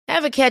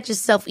Ever catch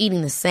yourself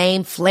eating the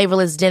same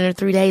flavorless dinner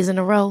 3 days in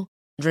a row?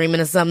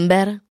 Dreaming of something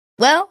better?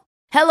 Well,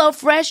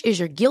 HelloFresh is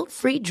your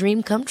guilt-free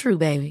dream come true,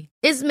 baby.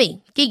 It's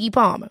me, Keke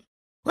Palmer.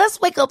 Let's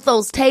wake up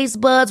those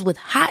taste buds with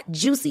hot,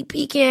 juicy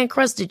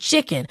pecan-crusted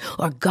chicken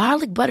or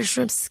garlic butter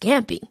shrimp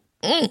scampi.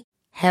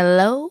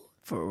 Hello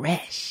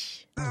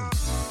Fresh.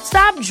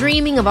 Stop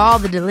dreaming of all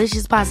the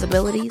delicious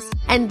possibilities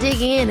and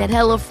dig in at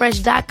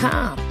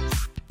HelloFresh.com.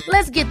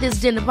 Let's get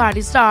this dinner party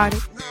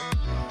started.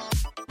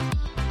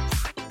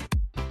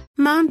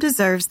 Mom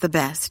deserves the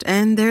best,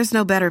 and there's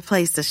no better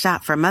place to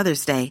shop for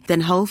Mother's Day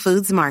than Whole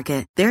Foods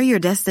Market. They're your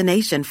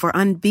destination for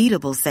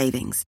unbeatable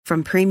savings,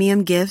 from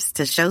premium gifts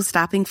to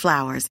show-stopping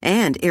flowers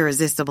and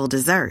irresistible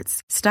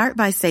desserts. Start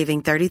by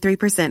saving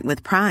 33%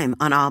 with Prime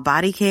on all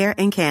body care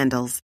and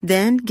candles.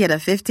 Then get a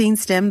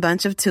 15-stem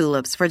bunch of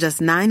tulips for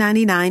just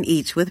 $9.99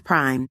 each with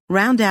Prime.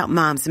 Round out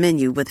Mom's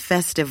menu with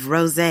festive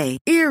rosé,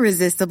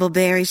 irresistible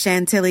berry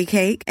chantilly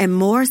cake, and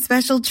more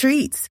special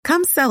treats.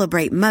 Come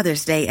celebrate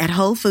Mother's Day at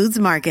Whole Foods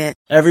Market.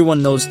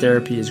 Everyone knows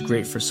therapy is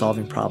great for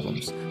solving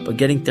problems, but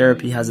getting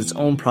therapy has its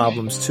own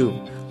problems too,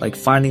 like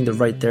finding the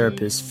right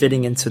therapist,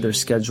 fitting into their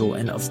schedule,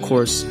 and of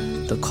course,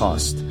 the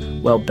cost.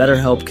 Well,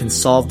 BetterHelp can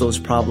solve those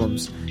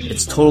problems.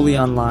 It's totally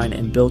online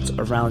and built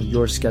around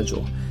your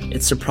schedule.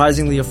 It's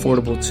surprisingly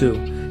affordable too.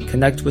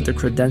 Connect with a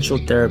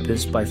credentialed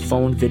therapist by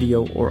phone,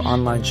 video, or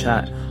online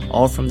chat,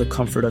 all from the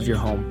comfort of your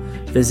home.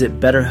 Visit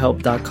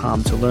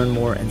BetterHelp.com to learn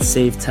more and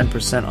save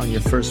 10% on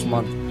your first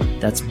month.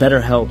 That's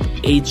BetterHelp,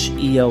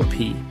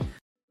 H-E-L-P.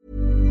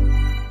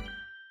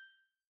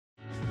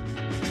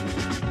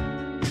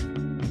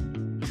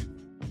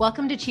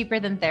 Welcome to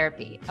Cheaper Than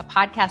Therapy, a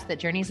podcast that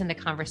journeys into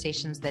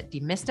conversations that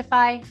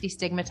demystify,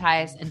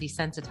 destigmatize, and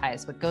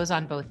desensitize what goes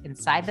on both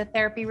inside the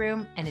therapy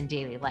room and in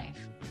daily life.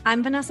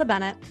 I'm Vanessa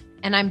Bennett.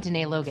 And I'm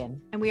Danae Logan.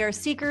 And we are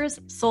seekers,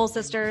 soul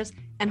sisters,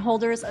 and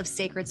holders of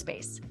sacred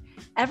space.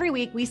 Every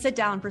week, we sit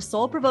down for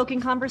soul-provoking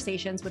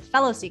conversations with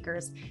fellow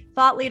seekers,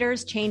 thought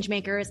leaders, change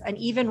makers, and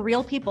even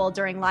real people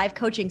during live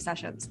coaching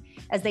sessions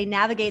as they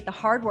navigate the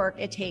hard work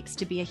it takes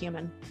to be a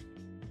human.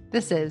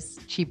 This is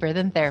Cheaper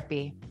Than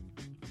Therapy.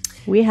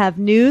 We have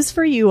news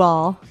for you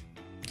all.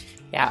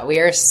 Yeah, we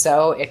are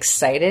so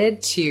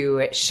excited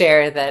to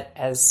share that,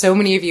 as so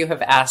many of you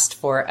have asked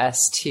for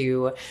us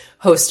to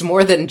host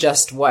more than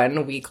just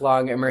one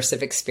week-long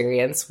immersive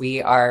experience,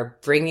 we are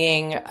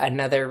bringing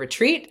another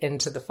retreat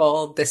into the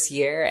fold this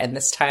year. And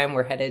this time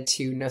we're headed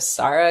to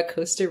Nosara,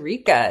 Costa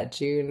Rica,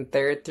 June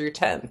 3rd through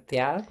 10th.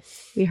 Yeah.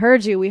 We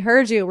heard you.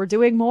 We're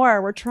doing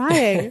more. We're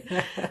trying.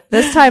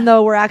 This time,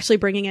 though, we're actually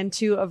bringing in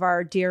two of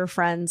our dear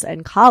friends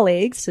and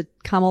colleagues to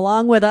come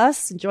along with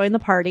us and join the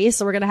party.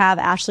 So we're going to have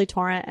Ashley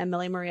Torrent and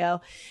Millie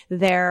Murillo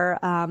there.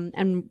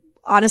 And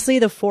honestly,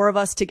 the four of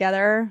us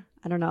together,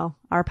 I don't know,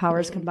 our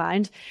powers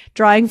combined,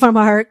 drawing from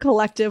our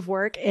collective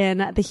work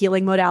in the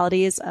healing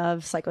modalities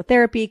of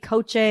psychotherapy,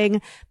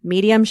 coaching,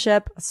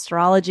 mediumship,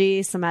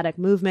 astrology, somatic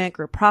movement,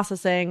 group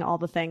processing, all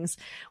the things.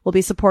 We'll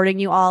be supporting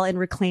you all in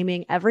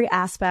reclaiming every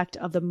aspect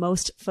of the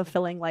most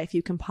fulfilling life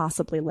you can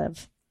possibly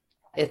live.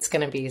 It's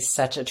going to be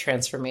such a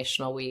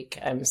transformational week.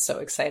 I'm so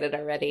excited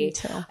already. Me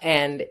too.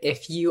 And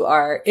if you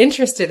are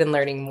interested in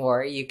learning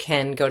more, you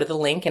can go to the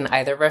link in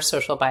either of our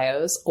social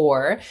bios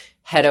or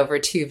head over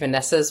to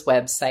Vanessa's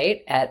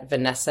website at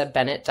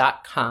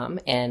vanessabennett.com.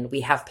 And we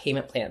have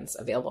payment plans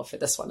available for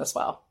this one as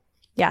well.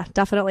 Yeah,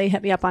 definitely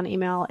hit me up on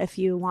email if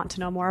you want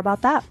to know more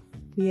about that.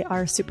 We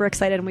are super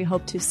excited and we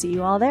hope to see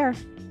you all there.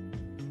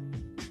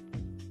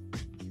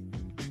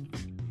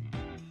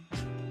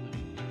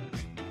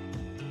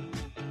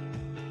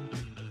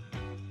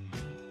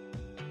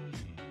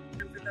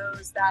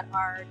 That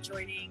are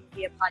joining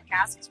via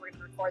podcast, because we're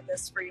going to record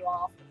this for you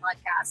all for the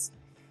podcast.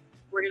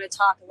 We're going to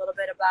talk a little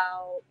bit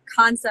about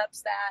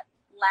concepts that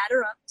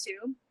ladder up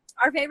to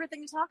our favorite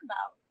thing to talk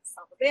about: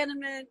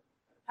 self-abandonment,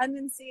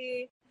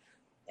 dependency,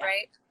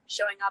 right?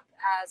 Showing up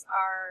as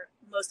our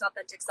most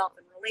authentic self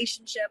in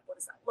relationship. What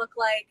does that look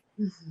like?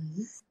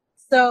 Mm-hmm.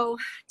 So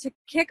to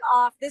kick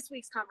off this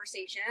week's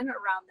conversation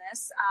around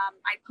this,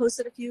 I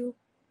posted a few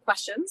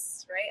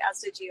questions, right,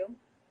 as did you,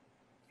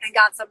 and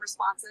got some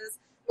responses.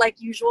 Like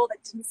usual,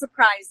 that didn't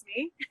surprise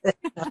me.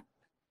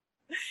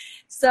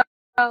 So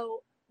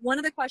one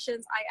of the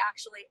questions I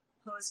actually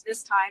posed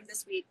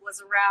this week was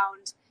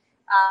around,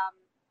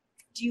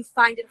 do you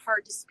find it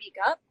hard to speak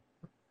up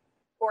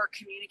or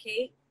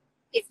communicate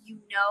if you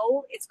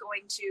know it's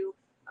going to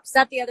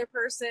upset the other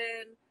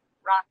person,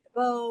 rock the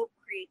boat,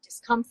 create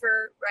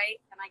discomfort,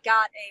 right? And I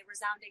got a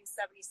resounding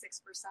 76%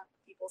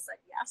 of people said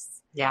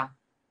yes. Yeah.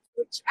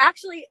 Which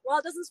actually, well,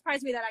 it doesn't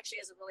surprise me. That actually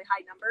is a really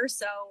high number.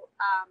 So,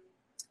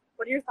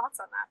 what are your thoughts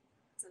on that,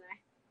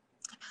 Danae?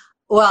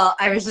 Well,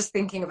 I was just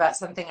thinking about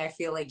something I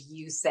feel like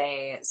you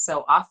say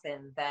so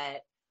often,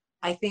 that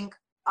I think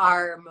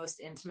our most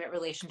intimate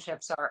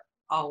relationships are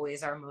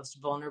always our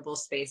most vulnerable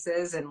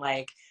spaces. And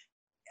like,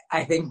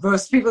 I think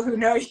most people who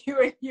know you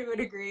and you would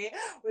agree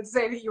would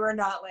say that you are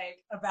not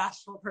like a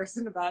bashful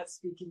person about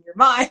speaking your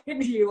mind.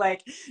 You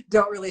like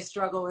don't really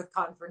struggle with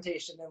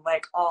confrontation in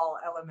like all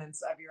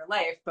elements of your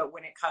life. But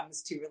when it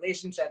comes to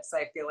relationships,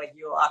 I feel like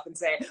you will often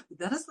say,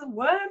 that is the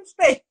one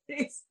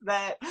space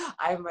that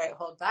I might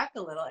hold back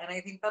a little. And I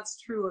think that's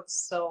true of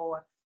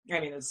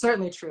it's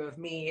certainly true of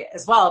me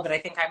as well, but I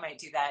think I might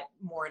do that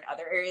more in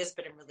other areas,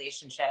 but in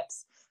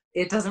relationships,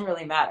 it doesn't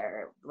really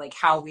matter like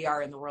how we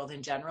are in the world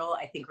in general.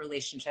 I think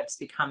relationships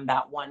become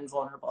that one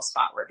vulnerable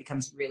spot where it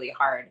becomes really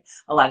hard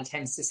a lot of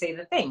times to say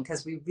the thing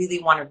because we really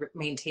want to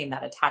maintain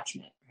that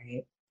attachment,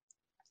 right?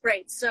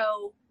 Right.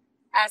 So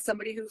as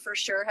somebody who for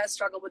sure has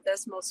struggled with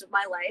this most of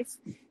my life,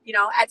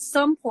 at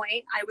some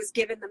point I was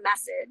given the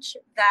message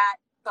that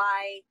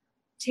by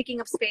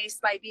taking up space,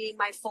 by being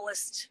my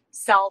fullest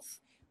self,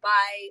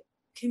 by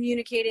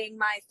communicating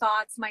my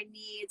thoughts, my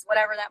needs,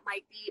 whatever that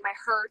might be, my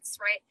hurts,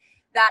 right?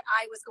 That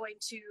I was going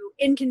to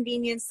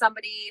inconvenience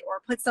somebody or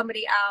put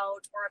somebody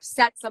out or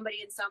upset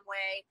somebody in some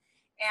way.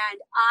 And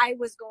I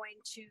was going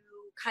to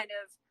kind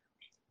of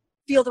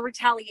feel the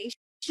retaliation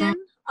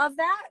of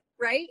that,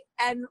 right?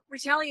 And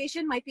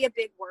retaliation might be a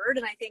big word.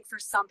 And I think for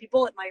some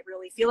people, it might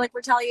really feel like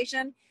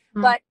retaliation.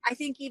 Mm-hmm. But I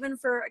think even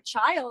for a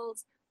child,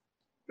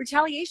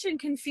 retaliation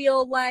can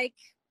feel like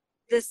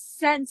the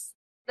sense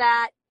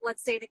that,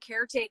 let's say, the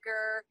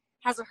caretaker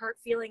has a hurt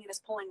feeling and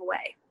is pulling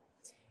away.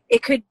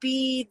 It could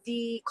be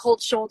the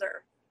cold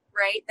shoulder,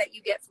 right, that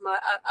you get from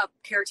a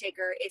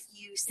caretaker if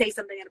you say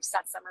something that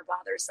upsets them or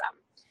bothers them.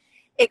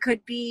 It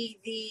could be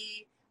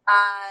the,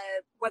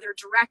 whether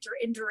direct or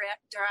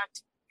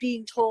indirect,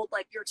 being told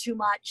like you're too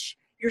much,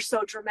 you're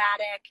so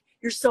dramatic,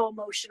 you're so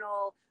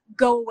emotional,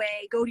 go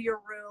away, go to your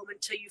room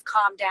until you've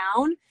calmed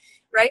down,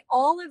 right?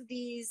 All of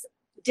these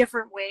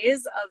different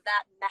ways of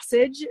that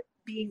message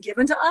being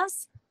given to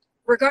us,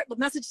 the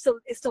message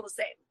is still the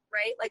same,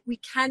 right? Like we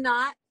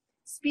cannot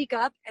speak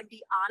up and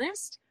be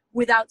honest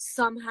without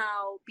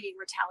somehow being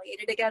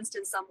retaliated against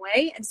in some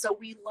way. And so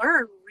we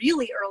learn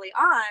really early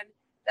on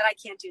that I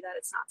can't do that.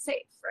 It's not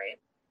safe, right?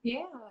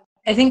 Yeah.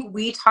 I think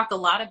we talk a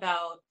lot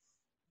about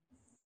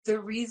the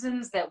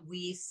reasons that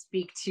we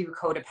speak to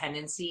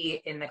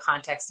codependency in the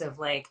context of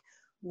like,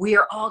 we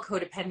are all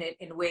codependent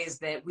in ways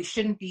that we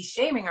shouldn't be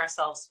shaming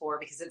ourselves for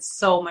because it's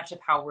so much of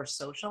how we're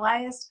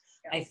socialized.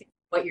 Yeah. I think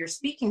what you're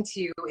speaking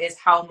to is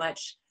how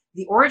much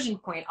the origin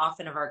point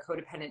often of our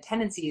codependent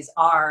tendencies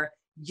are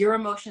your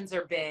emotions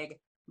are big,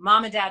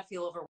 mom and dad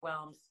feel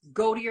overwhelmed,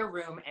 go to your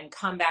room and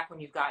come back when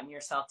you've gotten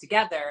yourself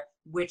together,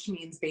 which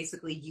means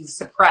basically you've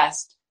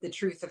suppressed the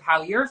truth of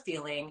how you're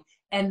feeling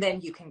and then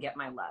you can get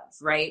my love,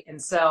 right?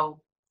 And so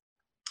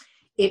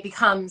it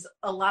becomes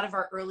a lot of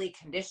our early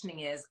conditioning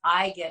is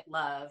I get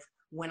love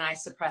when I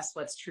suppress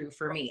what's true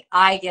for me.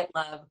 I get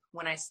love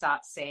when I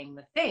stop saying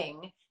the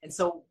thing. And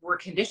so we're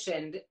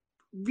conditioned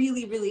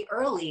really, really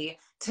early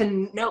to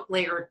know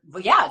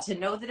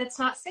that it's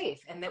not safe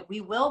and that we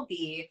will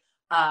be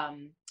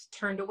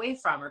turned away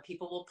from, or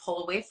people will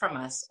pull away from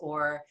us,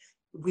 or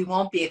we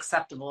won't be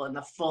acceptable in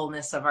the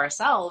fullness of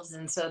ourselves.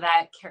 And so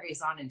that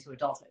carries on into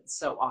adulthood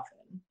so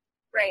often.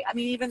 Right. I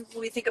mean, even when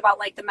we think about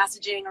like the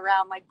messaging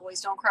around like boys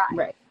don't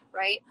cry,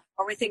 right?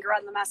 Or we think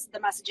around the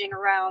messaging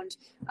around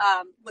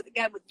with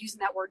using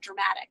that word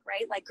dramatic,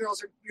 right? Like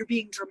you're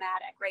being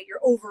dramatic, right? You're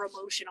over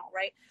emotional,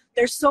 right?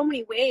 There's so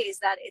many ways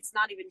that it's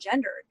not even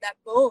gendered, that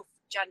both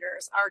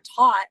genders are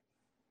taught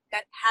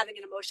that having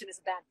an emotion is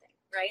a bad thing,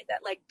 right?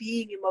 That like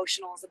being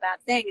emotional is a bad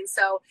thing. And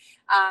so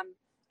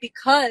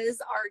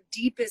because our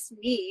deepest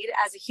need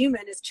as a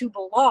human is to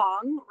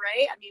belong,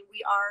 right? I mean,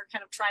 we are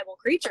kind of tribal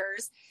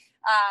creatures.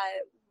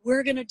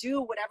 We're going to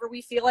do whatever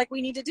we feel like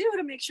we need to do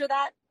to make sure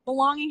that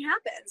belonging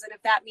happens. And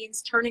if that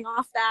means turning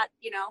off that,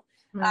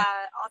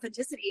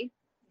 authenticity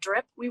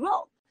drip, we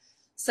will.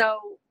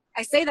 So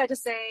I say that to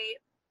say,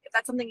 if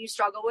that's something you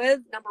struggle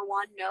with, number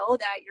one, know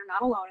that you're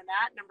not alone in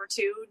that. Number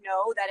two,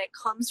 know that it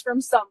comes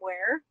from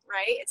somewhere,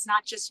 right? It's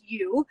not just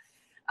you.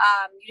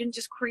 You didn't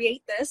just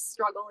create this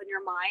struggle in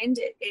your mind.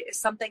 It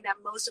is something that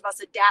most of us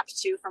adapt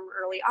to from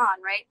early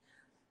on, right?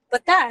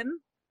 But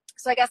then,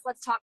 so I guess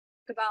let's talk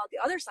about the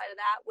other side of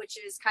that, which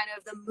is kind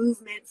of the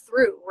movement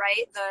through,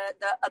 right?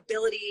 The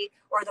ability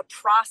or the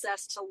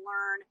process to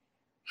learn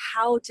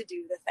how to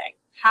do the thing,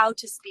 how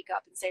to speak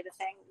up and say the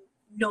thing,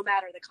 no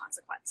matter the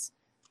consequence.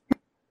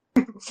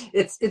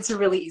 It's a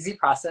really easy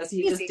process.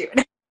 You just do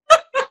it.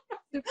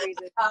 Super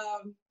easy.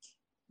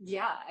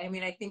 Yeah, I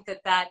mean, I think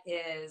that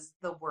is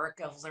the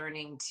work of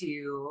learning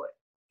to,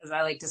 as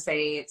I like to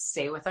say,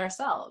 stay with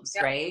ourselves,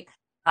 yep. Right?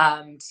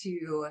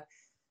 To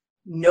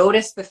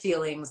notice the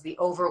feelings, the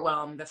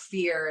overwhelm, the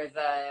fear,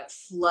 the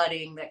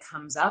flooding that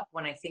comes up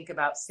when I think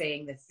about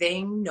saying the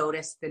thing,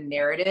 notice the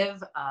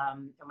narrative.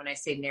 And when I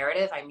say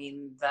narrative, I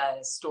mean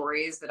the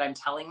stories that I'm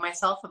telling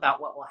myself about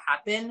what will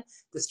happen,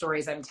 the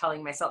stories I'm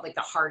telling myself, like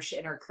the harsh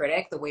inner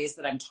critic, the ways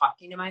that I'm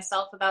talking to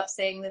myself about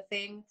saying the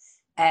thing.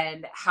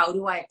 And how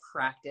do I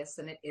practice?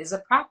 And it is a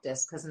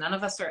practice because none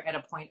of us are at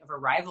a point of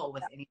arrival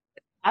with anything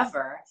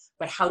ever,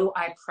 but how do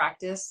I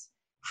practice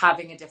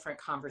having a different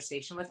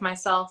conversation with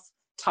myself,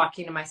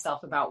 talking to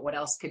myself about what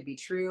else could be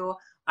true.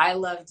 I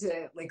love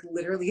to like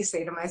literally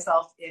say to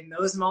myself in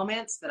those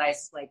moments that I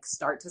like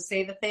start to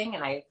say the thing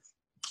and I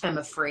am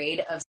afraid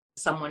of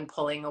someone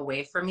pulling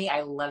away from me.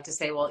 I love to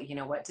say, well, you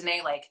know what,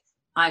 Danae, like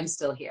I'm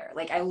still here.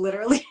 Like I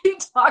literally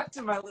talk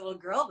to my little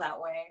girl that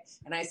way.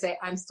 And I say,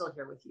 I'm still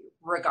here with you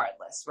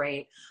regardless.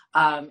 Right.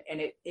 And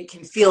it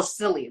can feel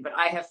silly, but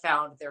I have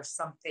found there's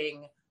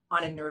something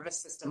on a nervous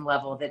system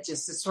level that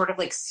just is sort of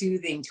like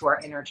soothing to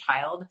our inner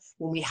child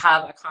when we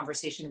have a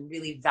conversation and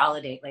really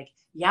validate like,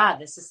 yeah,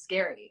 this is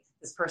scary.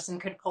 This person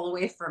could pull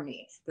away from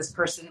me. This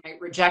person might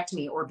reject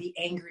me or be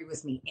angry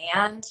with me.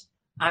 And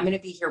I'm going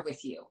to be here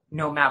with you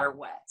no matter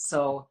what.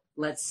 So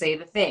let's say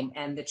the thing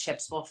and the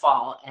chips will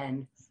fall.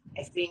 And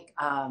I think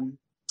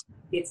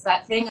it's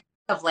that thing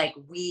of like,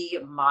 we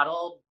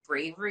model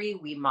bravery.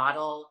 We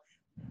model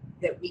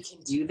that we can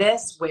do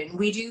this when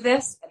we do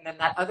this. And then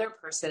that other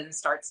person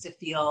starts to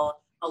feel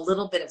a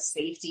little bit of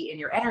safety in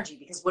your energy,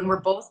 because when we're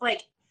both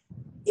like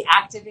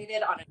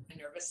activated on a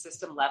nervous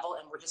system level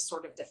and we're just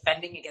sort of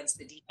defending against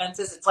the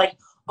defenses, it's like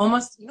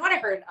almost, you know what I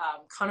heard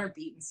Connor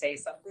Beaton say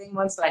something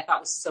once that I thought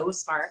was so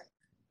smart.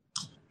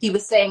 He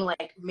was saying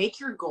like,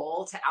 make your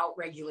goal to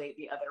outregulate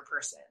the other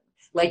person.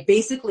 Like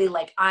basically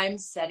like I'm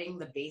setting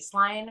the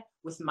baseline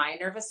with my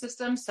nervous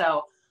system.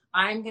 So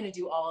I'm going to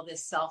do all of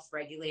this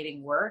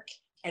self-regulating work.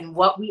 And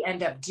what we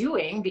end up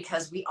doing,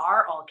 because we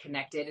are all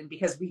connected and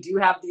because we do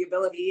have the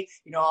ability,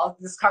 you know, all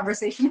this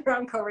conversation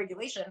around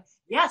co-regulation,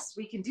 yes,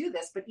 we can do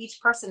this, but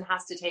each person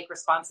has to take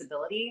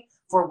responsibility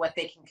for what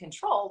they can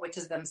control, which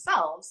is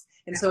themselves.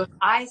 And so if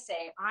I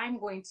say I'm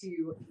going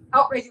to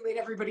outregulate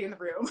everybody in the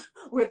room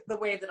with the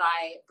way that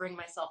I bring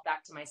myself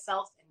back to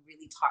myself and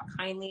really talk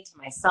kindly to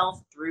myself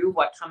through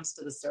what comes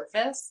to the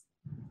surface,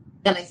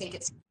 then I think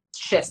it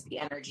shifts the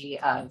energy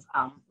of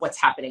what's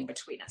happening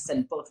between us,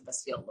 and both of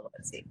us feel a little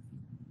bit safe.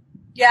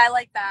 Yeah, I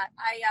like that.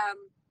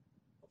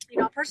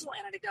 Personal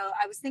anecdote.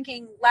 I was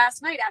thinking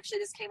last night, actually,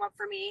 this came up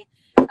for me,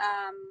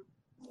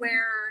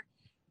 where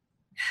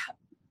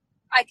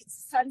I could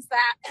sense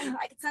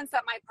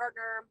that my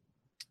partner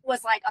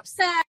was like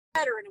upset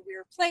or in a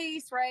weird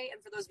place, right?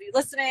 And for those of you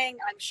listening,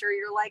 I'm sure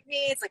you're like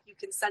me. It's like you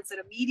can sense it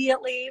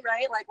immediately,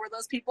 right? Like we're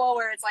those people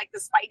where it's like the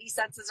spidey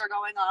senses are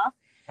going off.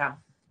 Yeah.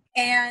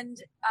 And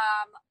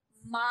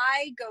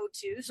my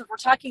go-to, so if we're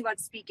talking about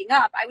speaking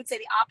up, I would say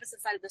the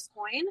opposite side of this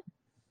coin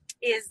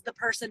is the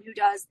person who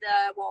does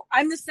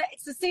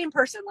it's the same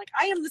person. Like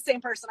I am the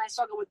same person. I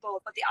struggle with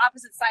both, but the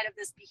opposite side of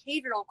this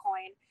behavioral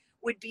coin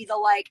would be the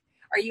like,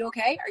 are you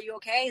okay? Are you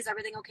okay? Is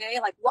everything okay?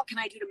 Like, what can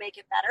I do to make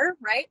it better?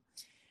 Right.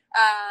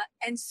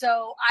 And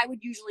so I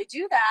would usually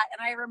do that.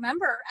 And I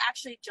remember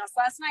actually just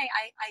last night,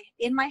 I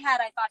in my head,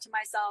 I thought to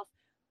myself,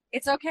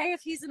 it's okay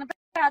if he's in a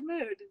bad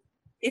mood.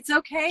 It's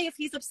okay if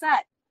he's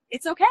upset.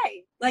 It's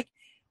okay. Like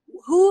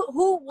who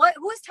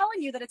is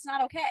telling you that it's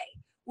not okay?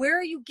 Where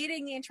are you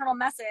getting the internal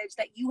message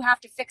that you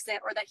have to fix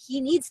it or that he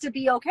needs to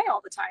be okay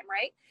all the time,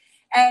 right?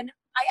 And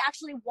I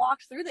actually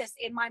walked through this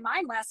in my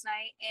mind last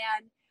night,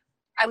 and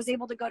I was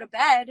able to go to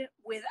bed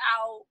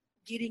without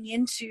getting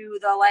into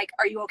the like,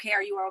 are you okay?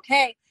 Are you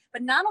okay?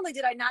 But not only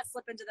did I not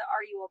slip into the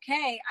are you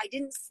okay, I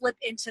didn't slip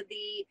into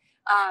the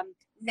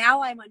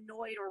now I'm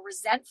annoyed or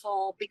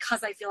resentful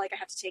because I feel like I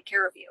have to take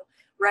care of you,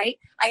 right?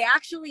 I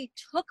actually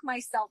took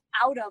myself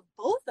out of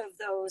both of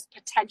those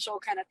potential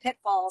kind of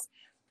pitfalls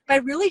by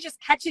really just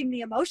catching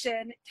the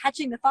emotion,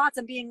 catching the thoughts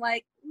and being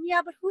like,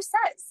 yeah, but who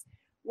says?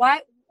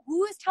 Why?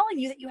 Who is telling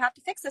you that you have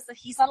to fix this, that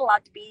he's not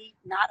allowed to be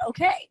not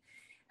okay?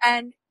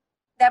 And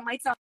that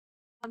might sound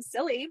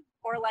silly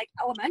or like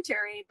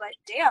elementary, but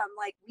damn,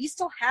 like we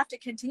still have to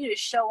continue to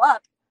show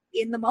up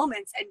in the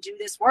moments and do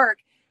this work,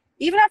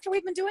 even after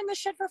we've been doing this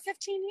shit for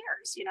 15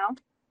 years, you know?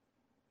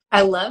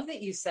 I love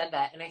that you said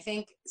that. And I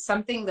think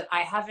something that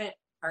I haven't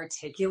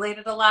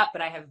articulated a lot,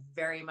 but I have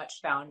very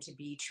much found to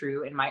be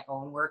true in my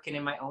own work and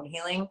in my own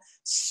healing.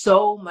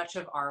 So much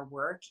of our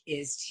work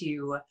is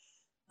to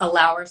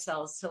allow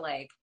ourselves to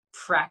like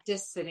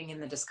practice sitting in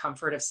the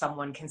discomfort of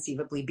someone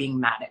conceivably being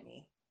mad at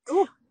me.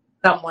 Ooh.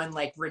 Someone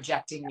like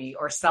rejecting me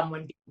or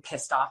someone being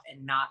pissed off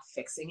and not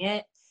fixing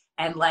it.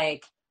 And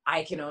like,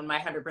 I can own my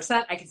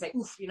 100%. I can say,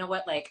 oof, you know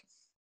what? Like,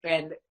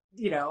 and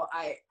you know,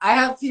 I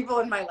have people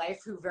in my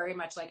life who very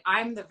much like,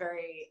 I'm the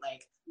very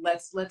like,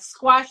 let's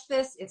squash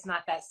this. It's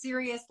not that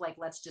serious. Like,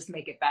 let's just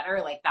make it better.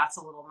 Like that's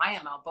a little my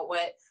MO. But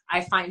what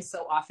I find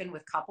so often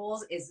with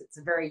couples is it's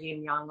a very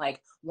yin yang.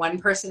 Like one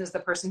person is the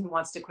person who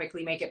wants to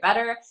quickly make it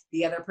better.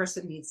 The other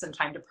person needs some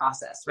time to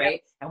process. Right.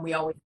 Yep. And we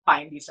always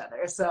find each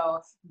other. So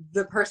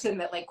the person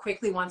that like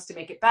quickly wants to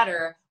make it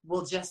better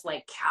will just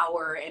like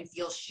cower and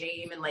feel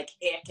shame and like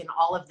ick and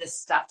all of this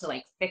stuff to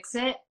like fix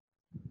it.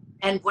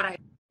 And what I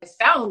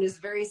found is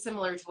very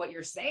similar to what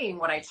you're saying.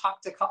 What I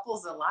talk to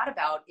couples a lot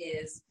about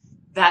is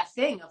that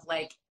thing of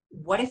like,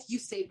 what if you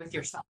stayed with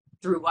yourself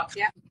through what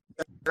the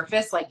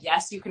surface? Like,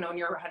 yes, you can own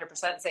your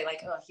 100% and say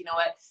like, oh, you know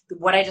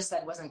what I just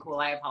said wasn't cool.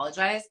 I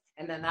apologize.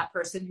 And then that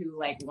person who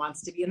like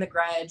wants to be in the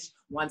grudge,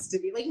 wants to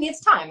be like, needs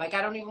time. Like,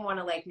 I don't even want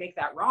to like make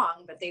that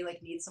wrong, but they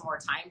like need some more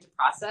time to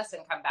process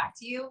and come back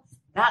to you.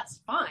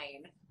 That's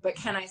fine. but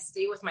can I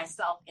stay with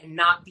myself and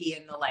not be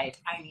in the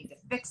like, I need to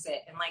fix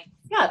it? And like,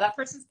 yeah, that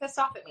person's pissed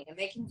off at me and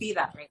they can be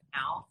that right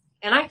now.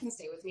 And I can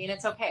stay with me and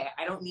it's okay.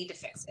 I don't need to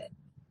fix it.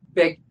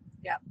 Big.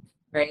 Yeah.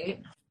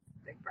 Right?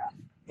 Big breath.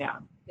 Yeah.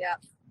 Yeah.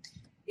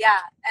 Yeah.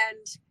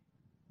 And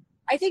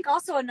I think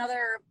also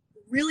another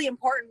really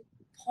important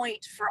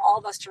point for all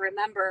of us to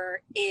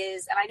remember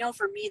is, and I know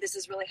for me, this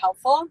is really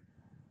helpful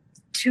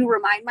to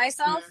remind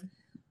myself,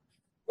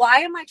 why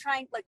am I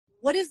trying, like,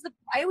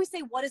 I always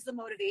say, what is the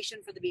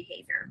motivation for the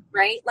behavior,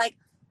 right? Like,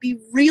 be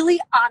really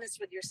honest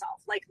with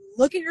yourself. Like,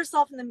 look at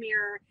yourself in the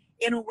mirror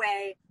in a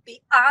way,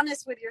 be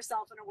honest with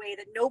yourself in a way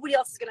that nobody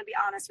else is going to be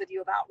honest with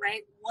you about,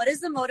 right? What is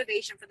the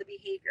motivation for the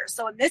behavior?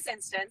 So in this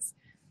instance,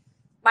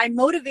 my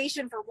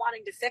motivation for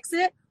wanting to fix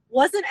it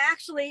wasn't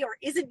actually, or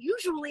isn't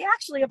usually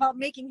actually, about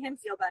making him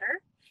feel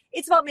better.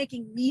 It's about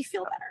making me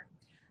feel better.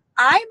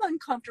 I'm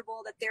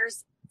uncomfortable that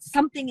there's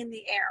something in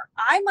the air.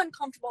 I'm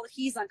uncomfortable that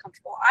he's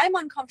uncomfortable. I'm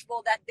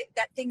uncomfortable that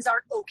things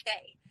aren't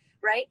okay,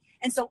 right?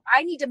 And so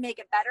I need to make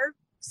it better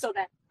so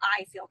that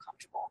I feel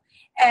comfortable.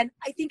 And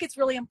I think it's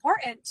really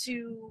important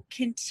to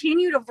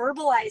continue to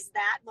verbalize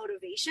that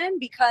motivation,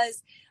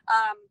 because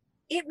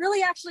it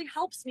really actually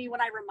helps me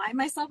when I remind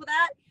myself of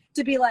that,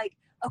 to be like,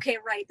 okay,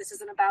 right, this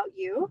isn't about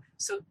you.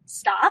 So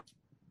stop.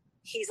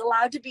 He's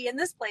allowed to be in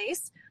this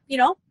place. You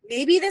know,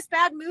 maybe this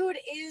bad mood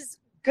is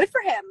good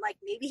for him. Like,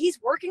 maybe he's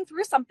working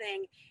through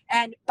something,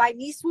 and by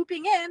me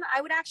swooping in,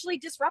 I would actually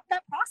disrupt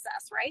that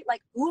process, right?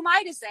 Like, who am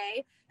I to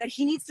say that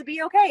he needs to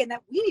be okay and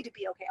that we need to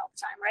be okay all the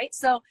time, right?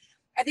 So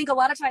I think a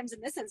lot of times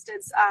in this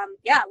instance,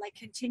 like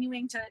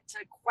continuing to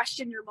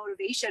question your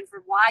motivation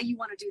for why you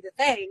want to do the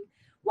thing,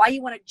 why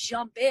you want to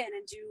jump in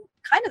and do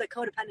kind of the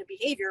codependent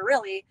behavior,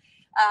 really,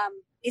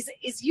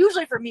 is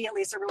usually, for me at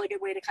least, a really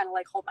good way to kind of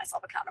like hold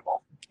myself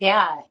accountable.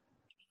 Yeah.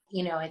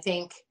 You know, I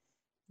think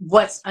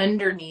what's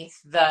underneath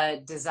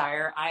the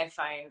desire, I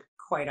find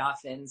quite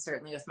often,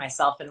 certainly with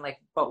myself, and like,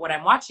 but what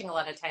I'm watching a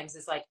lot of times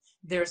is like,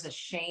 there's a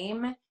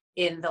shame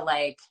in the,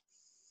 like,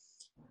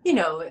 you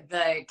know,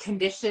 the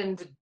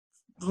conditioned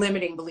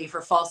limiting belief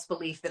or false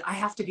belief that I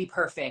have to be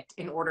perfect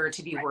in order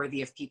to be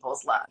worthy of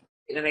people's love.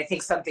 And I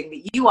think something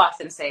that you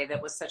often say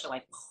that was such a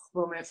like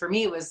moment for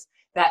me was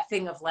that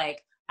thing of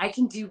like, I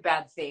can do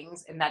bad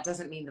things, and that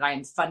doesn't mean that I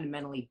am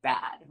fundamentally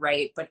bad,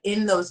 right? But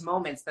in those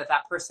moments that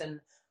person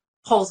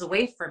pulls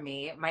away from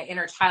me, my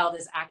inner child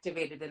is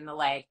activated in the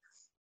like,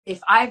 if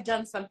I've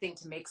done something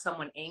to make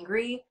someone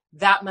angry,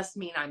 that must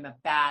mean I'm a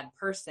bad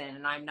person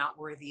and I'm not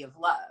worthy of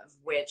love,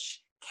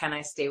 which, can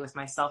I stay with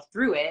myself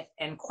through it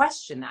and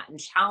question that and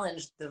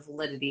challenge the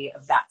validity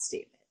of that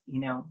statement, you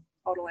know?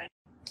 Totally.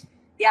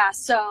 Yeah.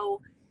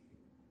 So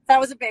that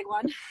was a big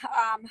one.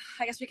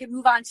 I guess we could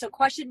move on. So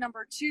question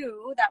number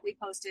 2 that we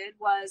posted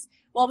was,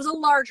 well, it was a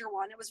larger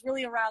one. It was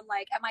really around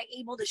like, am I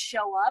able to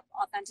show up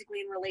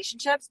authentically in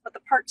relationships? But the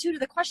part 2 to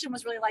the question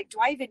was really like, do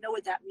I even know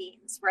what that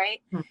means?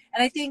 Right. And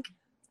I think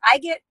I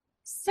get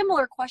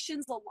similar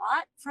questions a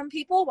lot from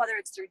people, whether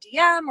it's through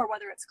DM or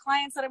whether it's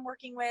clients that I'm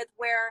working with,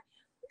 where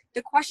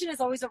the question is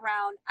always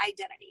around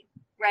identity,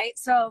 right?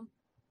 So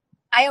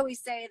I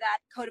always say that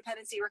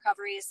codependency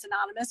recovery is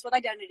synonymous with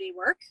identity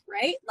work,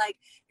 right? Like,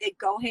 they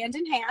go hand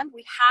in hand.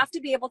 We have to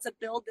be able to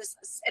build this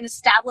and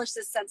establish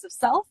this sense of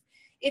self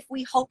if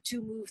we hope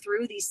to move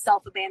through these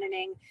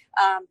self-abandoning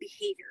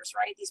behaviors,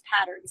 right? These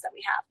patterns that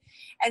we have.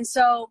 And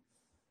so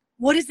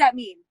what does that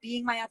mean?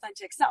 Being my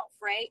authentic self,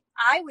 right?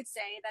 I would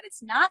say that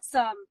it's not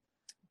some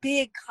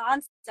big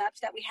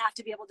concept that we have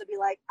to be able to be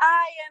like,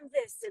 I am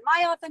this, and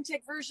my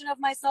authentic version of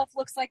myself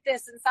looks like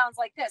this and sounds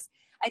like this.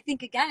 I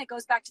think, again, it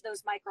goes back to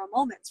those micro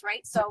moments,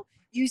 right? So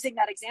using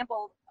that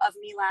example of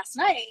me last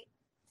night,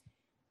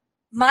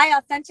 my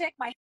authentic,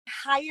 the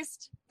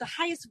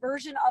highest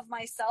version of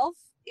myself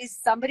is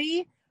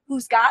somebody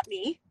who's got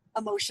me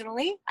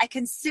emotionally. I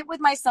can sit with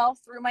myself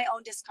through my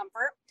own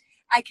discomfort.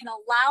 I can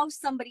allow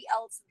somebody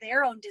else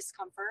their own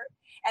discomfort.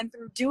 And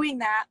through doing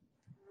that,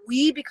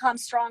 we become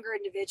stronger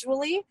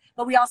individually,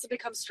 but we also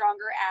become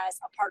stronger as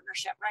a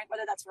partnership, right?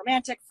 Whether that's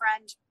romantic,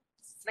 friend,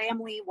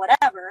 family,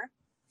 whatever.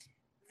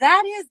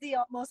 That is the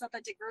most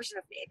authentic version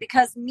of me,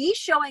 because me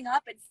showing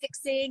up and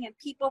fixing and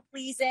people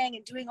pleasing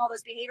and doing all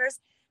those behaviors,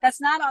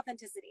 that's not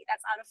authenticity.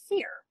 That's out of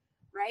fear,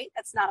 right?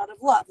 That's not out of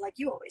love, like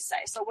you always say.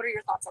 So what are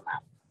your thoughts on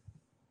that?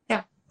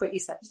 Yeah, what you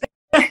said.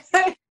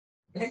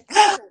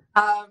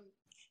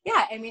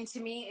 Yeah, I mean, to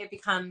me, it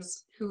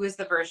becomes, who is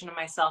the version of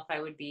myself I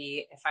would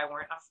be if I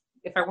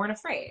weren't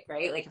afraid,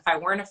 right? Like, if I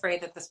weren't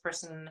afraid that this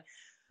person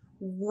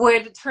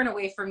would turn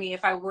away from me,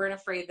 if I weren't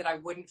afraid that I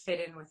wouldn't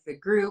fit in with the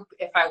group,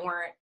 if I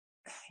weren't,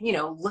 you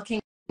know, looking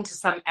to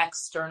some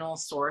external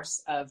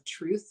source of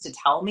truth to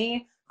tell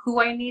me who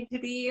I need to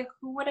be,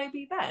 who would I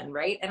be then,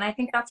 right? And I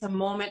think that's a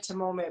moment to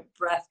moment,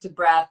 breath to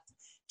breath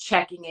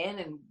checking in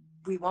and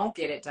we won't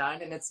get it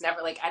done. And it's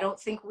never like, I don't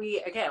think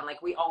again,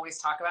 like we always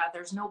talk about,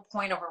 there's no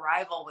point of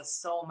arrival with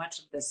so much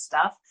of this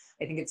stuff.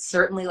 I think it's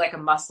certainly like a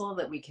muscle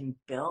that we can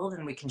build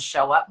and we can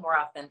show up more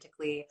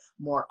authentically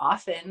more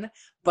often.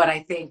 But I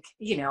think,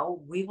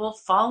 we will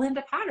fall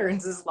into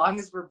patterns as long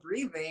as we're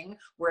breathing,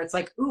 where it's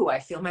like, ooh, I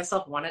feel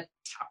myself want to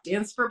tap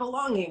dance for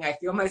belonging. I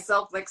feel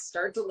myself like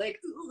start to like,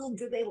 ooh,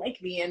 do they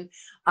like me? And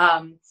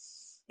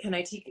can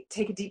I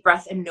take a deep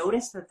breath and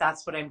notice that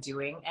that's what I'm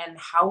doing? And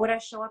how would I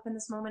show up in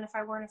this moment if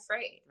I weren't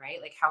afraid, right?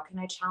 Like, how can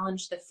I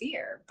challenge the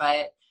fear?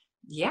 But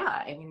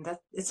yeah, I mean,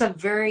 it's a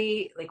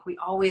very, like we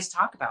always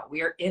talk about,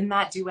 we are in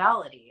that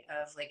duality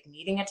of like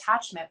needing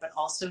attachment, but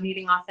also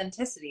needing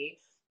authenticity.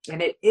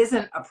 And it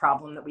isn't a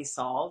problem that we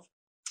solve.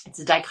 It's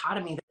a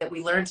dichotomy that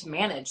we learn to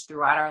manage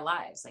throughout our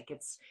lives. Like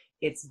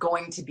it's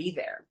going to be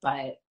there,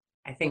 but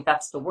I think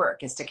that's the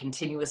work, is to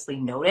continuously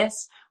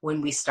notice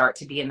when we start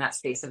to be in that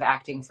space of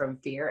acting from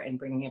fear and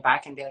bringing it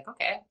back and be like,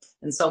 okay,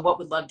 and so what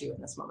would love do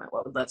in this moment?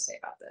 What would love say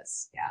about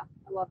this? Yeah,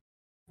 I love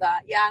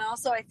that. Yeah, and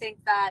also I think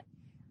that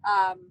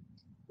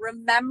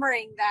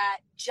remembering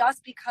that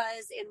just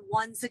because in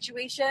one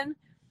situation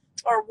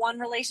or one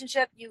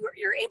relationship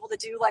you're able to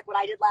do like what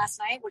I did last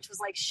night, which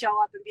was like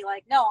show up and be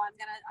like, no, I'm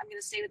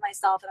gonna stay with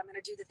myself and I'm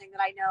gonna do the thing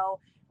that I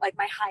know like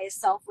my highest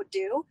self would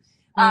do.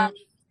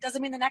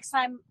 Doesn't mean the next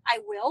time I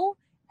will,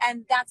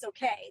 and that's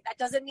okay. That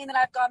doesn't mean that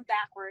I've gone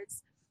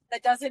backwards.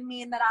 That doesn't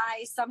mean that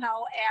I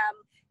somehow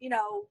am,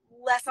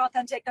 less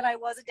authentic than I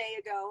was a day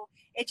ago.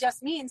 It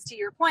just means, to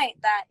your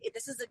point, that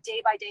this is a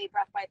day by day,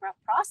 breath by breath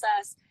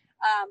process,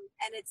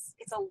 and it's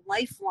a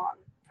lifelong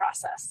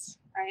process,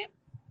 right?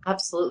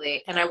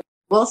 Absolutely. And I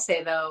will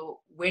say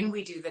though, when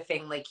we do the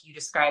thing like you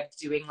described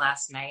doing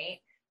last night,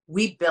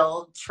 we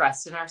build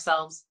trust in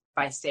ourselves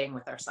by staying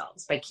with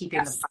ourselves, by keeping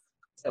the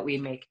promise that we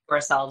make to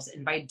ourselves,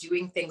 and by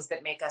doing things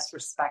that make us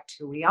respect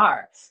who we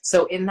are.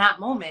 So in that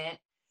moment,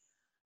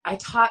 I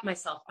taught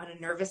myself on a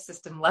nervous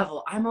system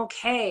level, I'm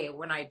okay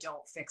when I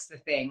don't fix the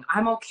thing.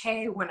 I'm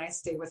okay when I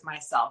stay with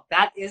myself.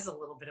 That is a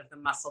little bit of the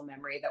muscle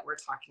memory that we're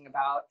talking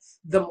about.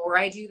 The more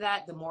I do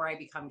that, the more I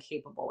become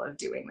capable of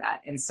doing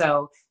that. And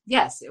so,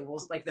 yes, it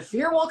will, like the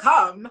fear will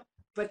come,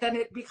 but then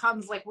it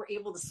becomes like we're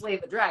able to slay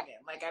the dragon.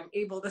 Like I'm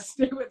able to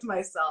stay with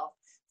myself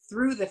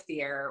through the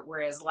fear.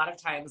 Whereas a lot of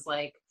times,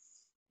 like,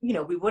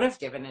 we would have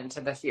given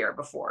into the fear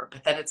before,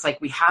 but then it's like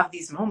we have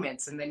these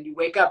moments and then you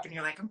wake up and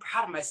you're like, I'm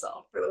proud of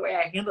myself for the way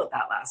I handled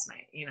that last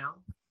night,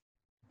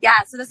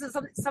 Yeah. So this is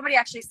somebody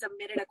actually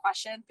submitted a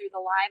question through the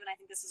live, and I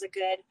think this is a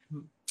good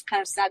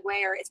kind of segue,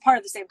 or it's part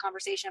of the same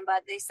conversation,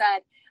 but they said,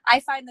 I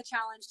find the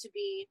challenge to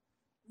be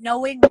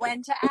knowing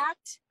when to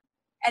act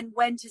and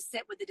when to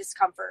sit with the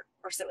discomfort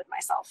or sit with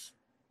myself.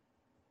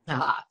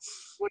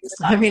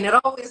 I mean, it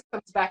always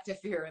comes back to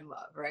fear and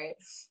love, right?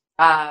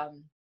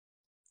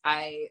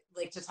 I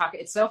like to talk,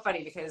 it's so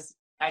funny because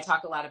I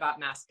talk a lot about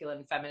masculine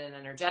and feminine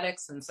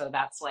energetics. And so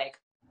that's like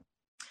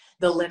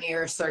the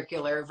linear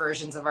circular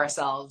versions of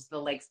ourselves, the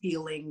like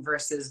feeling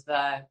versus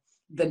the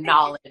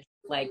knowledge,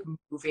 like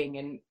moving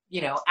and,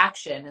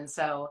 action. And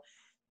so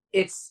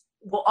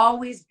will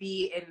always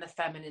be in the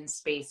feminine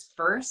space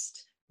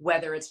first,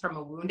 whether it's from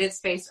a wounded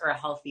space or a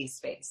healthy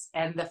space.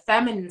 And the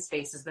feminine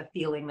space is the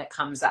feeling that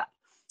comes up.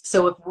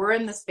 So if we're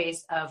in the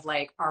space of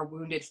like our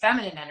wounded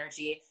feminine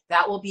energy,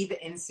 that will be the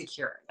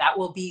insecure. That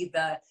will be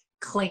the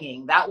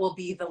clinging. That will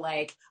be the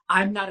like,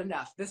 I'm not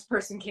enough. This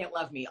person can't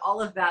love me. All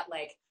of that,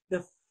 like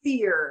the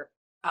fear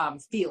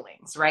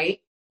feelings, right?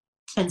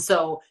 And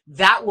so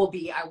that will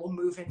be, I will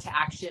move into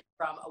action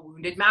from a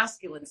wounded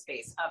masculine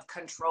space of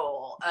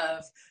control,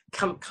 of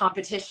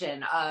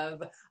competition,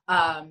 of,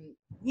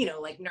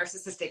 like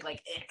narcissistic,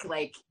 like ick,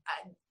 like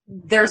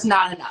there's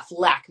not enough,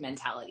 lack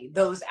mentality,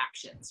 those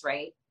actions,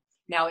 right?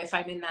 Now, if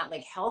I'm in that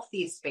like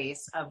healthy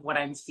space of what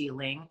I'm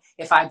feeling,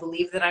 if I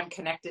believe that I'm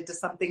connected to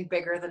something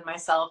bigger than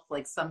myself,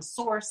 like some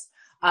source,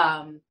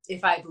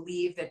 if I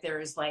believe that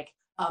there's like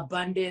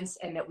abundance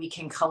and that we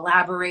can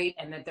collaborate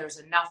and that there's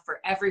enough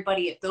for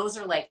everybody, if those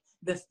are like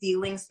the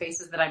feeling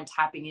spaces that I'm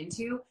tapping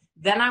into,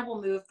 then I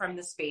will move from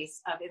the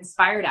space of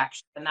inspired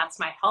action. And that's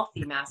my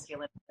healthy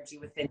masculine energy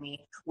within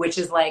me, which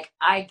is like,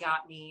 I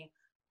got me,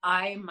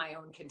 I'm my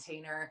own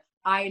container.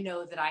 I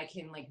know that I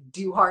can like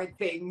do hard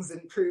things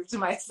and prove to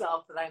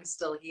myself that I'm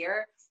still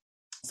here.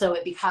 So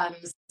it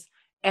becomes,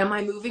 am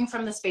I moving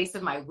from the space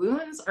of my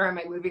wounds, or am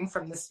I moving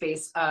from the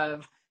space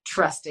of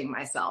trusting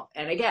myself?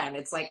 And again,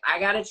 it's like, I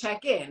got to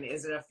check in.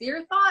 Is it a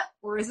fear thought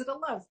or is it a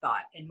love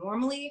thought? And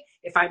normally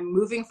if I'm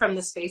moving from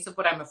the space of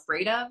what I'm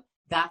afraid of,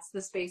 that's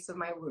the space of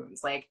my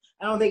wounds. Like,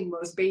 I don't think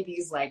most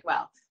babies like,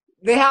 well,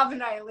 they have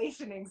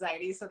annihilation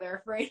anxiety, so they're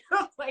afraid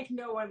of like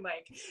no one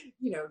like,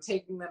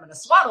 taking them in a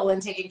swaddle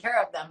and taking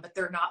care of them, but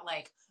they're not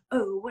like,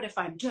 oh, what if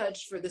I'm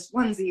judged for this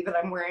onesie that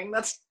I'm wearing?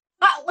 That's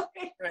not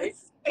like right.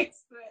 The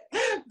space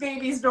that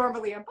babies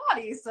normally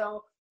embody.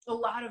 So a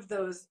lot of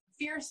those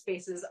fear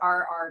spaces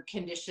are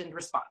conditioned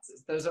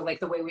responses. Those are like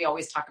the way we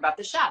always talk about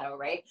the shadow,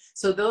 right?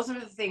 So those are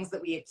the things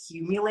that we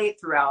accumulate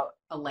throughout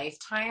a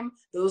lifetime.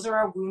 Those are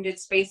our wounded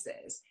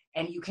spaces.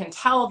 And you can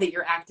tell that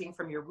you're acting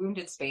from your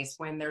wounded space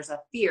when there's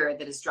a fear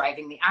that is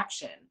driving the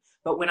action.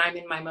 But when I'm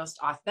in my most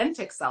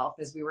authentic self,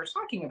 as we were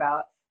talking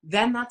about,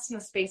 then that's in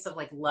a space of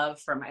like love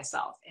for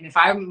myself. And if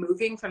I'm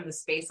moving from the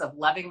space of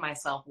loving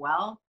myself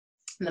well,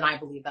 then I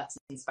believe that's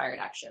inspired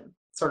action.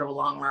 Sort of a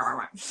long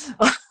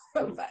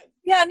but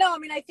yeah, no, I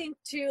mean, I think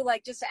too,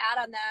 like, just to add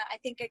on that, I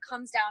think it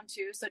comes down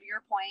to, so to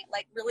your point,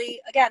 like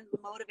really, again,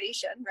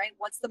 motivation, right?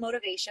 What's the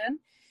motivation?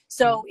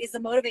 So is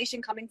the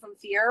motivation coming from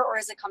fear or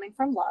is it coming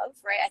from love,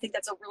 right? I think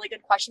that's a really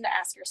good question to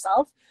ask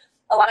yourself.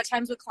 A lot of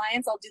times with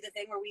clients, I'll do the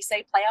thing where we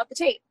say, play out the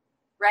tape,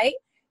 right?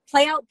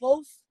 Play out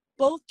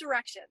both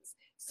directions.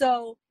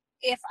 So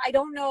if I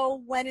don't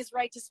know when is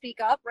right to speak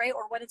up, right?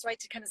 Or when it's right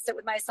to kind of sit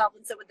with myself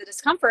and sit with the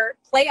discomfort,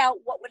 play out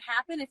what would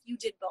happen if you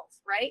did both,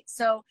 right?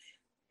 So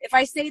if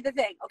I say the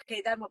thing,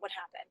 okay, then what would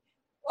happen?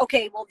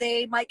 Okay, well,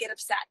 they might get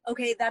upset.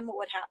 Okay, then what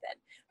would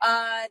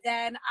happen?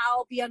 Then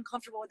I'll be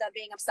uncomfortable with them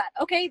being upset.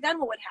 Okay, then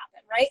what would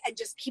happen, right? And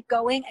just keep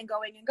going and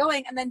going and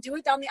going, and then do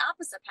it down the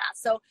opposite path.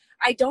 So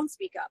I don't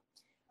speak up.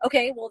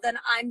 Okay, well, then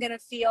I'm going to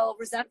feel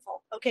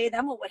resentful. Okay,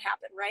 then what would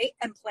happen, right?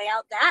 And play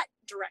out that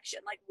direction.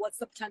 Like, what's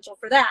the potential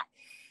for that?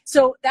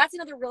 So that's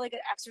another really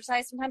good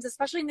exercise sometimes,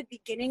 especially in the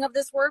beginning of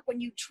this work,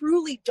 when you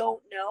truly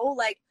don't know,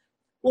 like,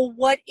 well,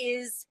 what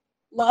is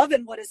love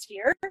and what is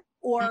fear?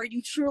 Or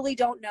you truly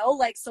don't know,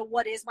 like, so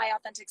what is my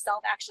authentic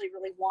self actually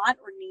really want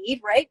or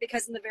need, right?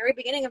 Because in the very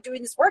beginning of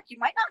doing this work, you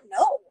might not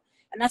know,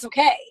 and that's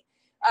okay.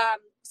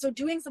 So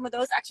doing some of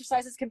those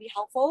exercises can be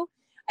helpful.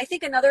 I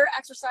think another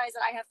exercise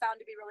that I have found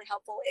to be really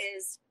helpful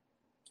is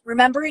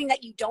remembering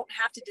that you don't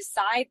have to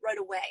decide right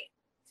away.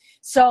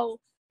 So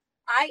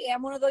I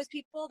am one of those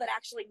people that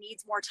actually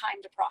needs more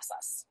time to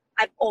process.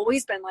 I've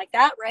always been like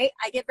that, right?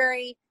 I get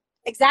very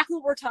exactly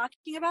what we're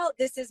talking about.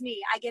 This is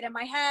me. I get in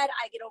my head.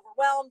 I get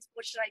overwhelmed.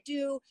 What should I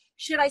do?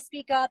 Should I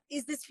speak up?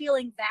 Is this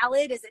feeling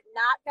valid? Is it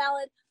not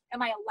valid?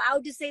 Am I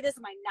allowed to say this?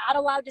 Am I not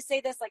allowed to say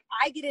this? Like,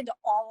 I get into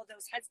all of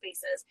those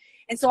headspaces.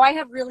 And so I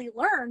have really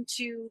learned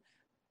to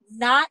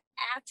not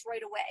act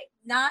right away,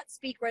 not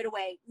speak right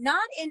away,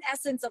 not in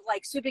essence of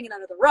like sweeping it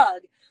under the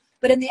rug,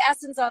 but in the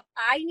essence of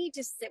I need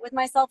to sit with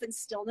myself in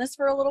stillness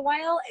for a little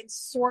while and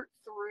sort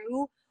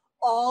through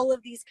all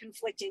of these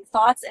conflicting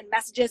thoughts and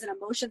messages and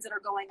emotions that are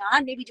going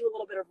on, maybe do a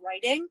little bit of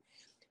writing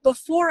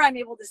before I'm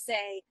able to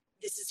say,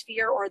 this is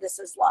fear or this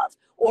is love,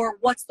 or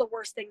what's the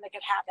worst thing that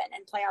could happen,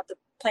 and play out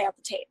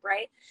the tape,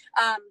 right?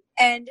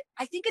 And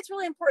I think it's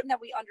really important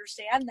that we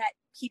understand that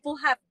people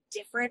have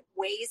different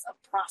ways of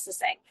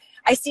processing.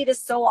 I see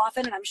this so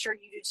often, and I'm sure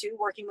you do too,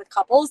 working with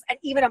couples, and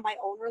even in my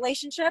own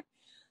relationship,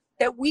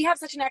 that we have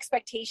such an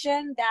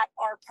expectation that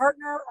our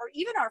partner or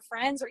even our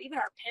friends or even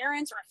our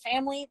parents or our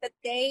family, that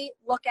they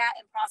look at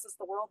and process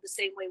the world the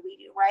same way we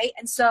do, right?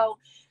 And so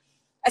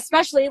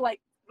especially,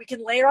 like, we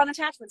can layer on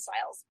attachment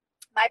styles.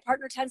 My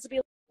partner tends to be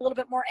a little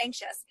bit more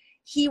anxious.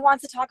 He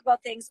wants to talk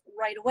about things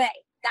right away.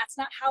 That's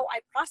not how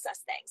I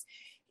process things.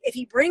 If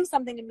he brings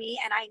something to me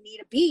and I need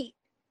a beat,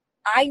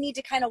 I need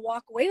to kind of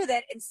walk away with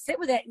it and sit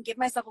with it and give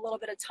myself a little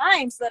bit of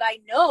time so that I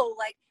know,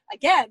 like,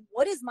 again,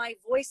 what is my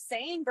voice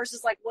saying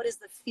versus like, what is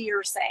the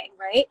fear saying,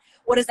 right?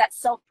 What is that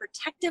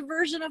self-protective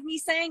version of me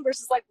saying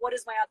versus like, what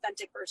is my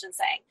authentic version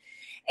saying?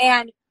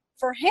 And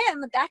for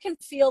him, that can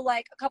feel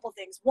like a couple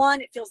things.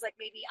 One, it feels like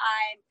maybe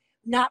I'm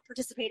not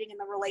participating in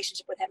the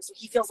relationship with him. So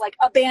he feels like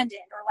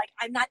abandoned, or like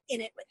I'm not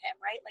in it with him,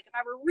 right? Like if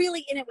I were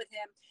really in it with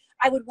him,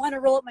 I would want to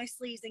roll up my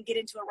sleeves and get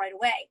into it right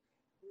away.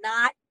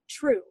 Not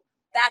true.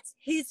 That's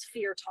his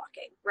fear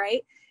talking,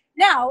 right?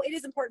 Now, it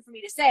is important for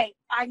me to say,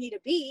 I need a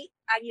beat,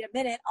 I need a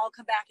minute, I'll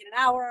come back in an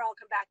hour, I'll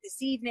come back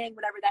this evening,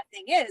 whatever that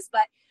thing is.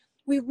 But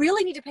we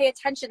really need to pay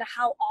attention to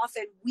how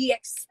often we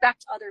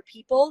expect other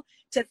people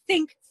to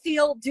think,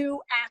 feel, do,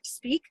 act,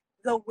 speak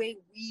the way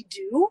we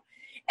do,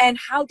 and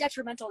how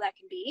detrimental that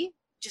can be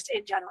just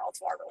in general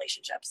to our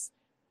relationships.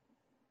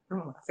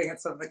 Oh, I think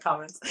it's some of the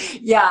comments.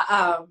 Yeah,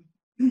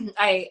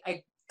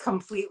 I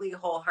completely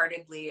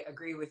wholeheartedly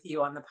agree with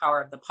you on the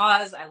power of the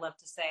pause. I love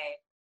to say,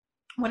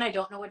 when I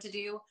don't know what to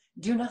do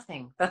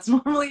nothing. That's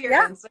normally your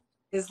answer.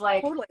 Is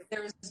like, totally.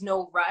 There's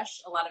no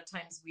rush. A lot of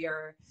times we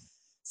are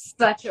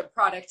such a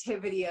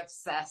productivity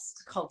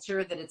obsessed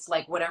culture that it's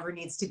like whatever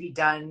needs to be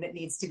done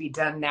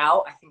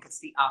now. I think it's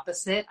the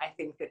opposite. I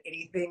think that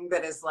anything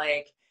that is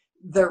like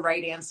the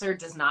right answer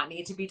does not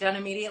need to be done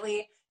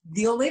immediately.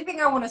 The only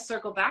thing I want to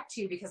circle back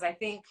to, because I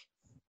think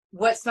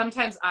what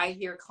sometimes I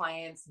hear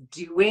clients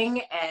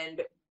doing,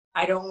 and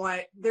I don't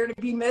want there to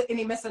be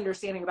any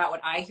misunderstanding about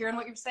what I hear and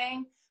what you're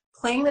saying,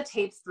 playing the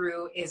tapes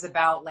through is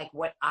about like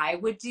what I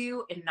would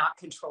do and not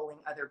controlling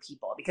other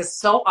people. Because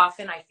so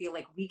often I feel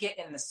like we get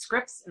in the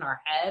scripts in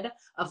our head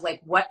of like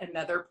what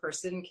another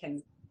person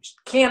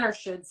can or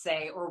should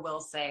say or will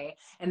say.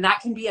 And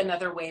that can be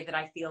another way that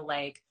I feel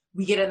like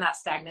we get in that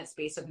stagnant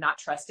space of not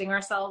trusting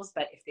ourselves.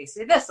 But if they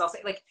say this, I'll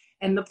say like,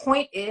 and the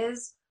point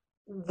is,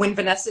 when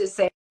Vanessa is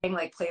saying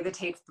like play the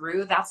tape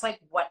through, that's like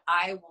what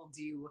I will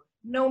do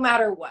no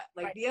matter what.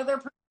 Like right. The other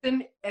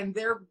person and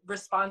their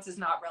response is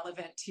not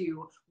relevant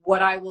to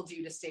what I will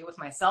do to stay with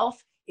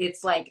myself.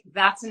 It's like,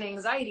 that's an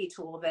anxiety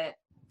tool that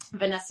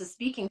Vanessa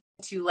speaking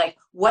to, like,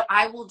 what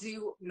I will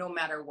do no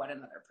matter what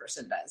another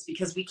person does,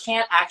 because we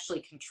can't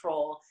actually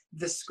control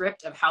the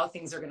script of how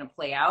things are going to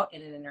play out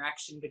in an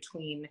interaction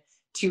between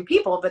two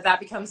people. But that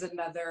becomes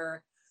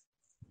another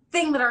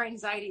thing that our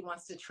anxiety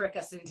wants to trick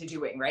us into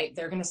doing, right?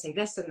 They're going to say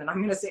this and then I'm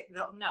going to say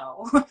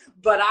no,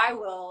 but I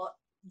will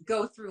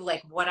go through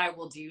like what I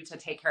will do to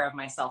take care of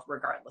myself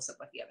regardless of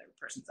what the other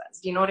person says.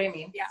 Do you know what I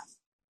mean? Yeah.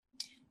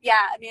 Yeah.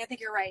 I mean, I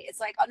think you're right. It's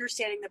like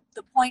understanding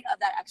the point of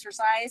that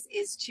exercise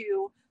is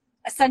to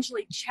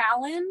essentially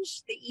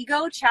challenge the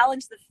ego,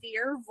 challenge the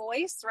fear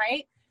voice,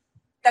 right?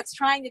 That's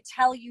trying to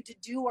tell you to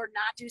do or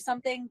not do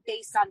something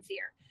based on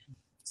fear.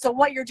 So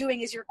what you're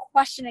doing is you're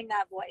questioning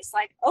that voice.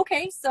 Like,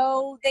 okay,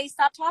 so they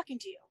stop talking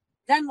to you.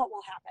 Then what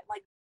will happen?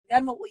 Like,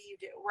 then what will you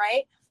do?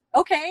 Right?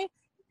 Okay.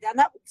 Then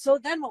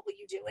what will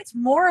you do? It's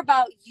more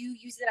about you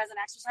use it as an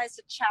exercise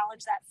to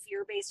challenge that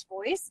fear-based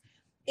voice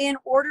in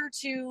order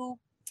to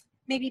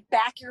maybe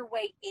back your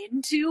way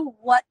into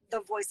what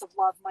the voice of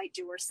love might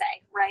do or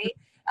say, right?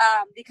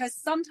 Because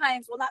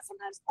sometimes, well, not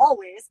sometimes,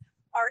 always,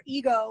 our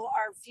ego,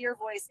 our fear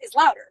voice is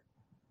louder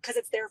because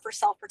it's there for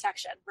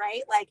self-protection,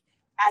 right? Like,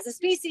 as a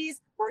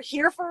species, we're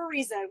here for a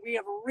reason. We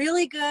have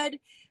really good,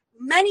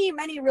 many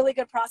really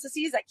good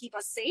processes that keep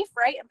us safe,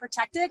 right? And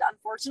protected.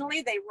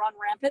 Unfortunately, they run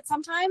rampant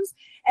sometimes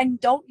and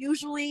don't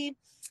usually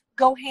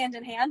go hand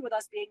in hand with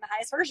us being the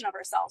highest version of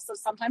ourselves. So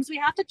sometimes we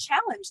have to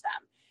challenge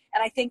them.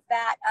 And I think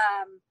that,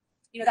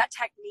 that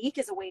technique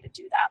is a way to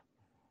do that.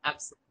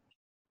 Absolutely.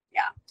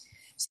 Yeah.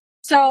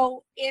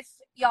 So if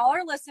y'all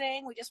are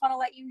listening, we just want to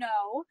let you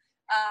know.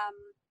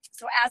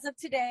 So as of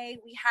today,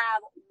 we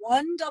have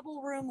one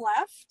double room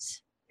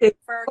left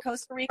for our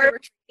Costa Rica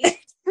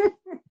retreat,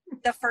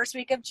 the first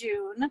week of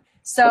June.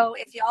 So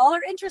if y'all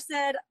are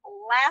interested,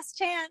 last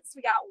chance,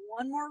 we got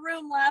one more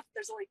room left.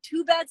 There's only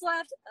 2 beds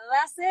left.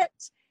 That's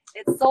it.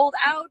 It's sold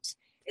out.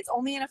 It's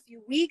only in a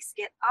few weeks.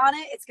 Get on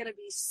it. It's going to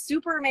be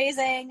super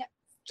amazing.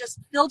 Just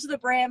filled to the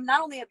brim,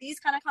 not only of these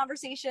kind of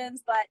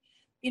conversations, but,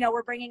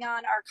 we're bringing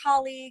on our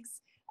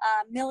colleagues,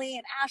 Millie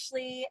and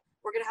Ashley.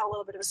 We're going to have a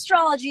little bit of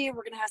astrology.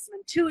 We're going to have some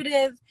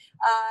intuitive,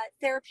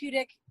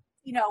 therapeutic,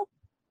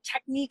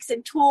 techniques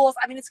and tools.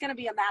 I mean, it's going to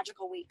be a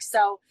magical week.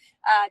 So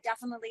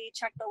definitely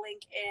check the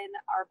link in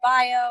our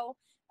bio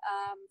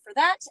for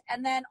that.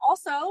 And then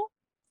also,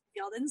 if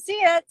y'all didn't see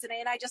it, Danae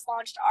and I just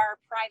launched our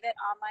private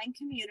online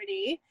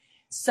community.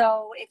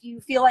 So if you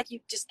feel like you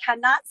just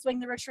cannot swing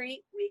the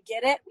retreat, we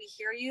get it. We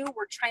hear you.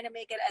 We're trying to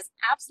make it as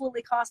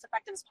absolutely cost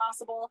effective as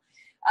possible.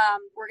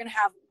 We're going to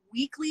have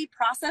weekly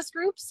process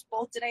groups.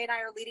 Both Danae and I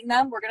are leading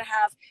them. We're going to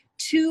have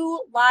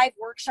 2 live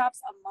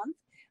workshops a month.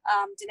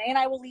 Danae and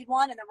I will lead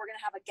one, and then we're going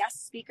to have a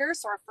guest speaker.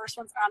 So our first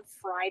one's on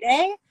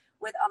Friday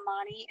with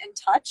Amani in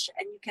Touch,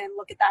 and you can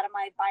look at that in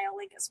my bio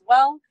link as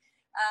well.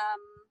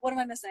 What am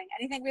I missing?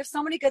 Anything? We have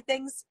so many good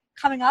things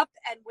coming up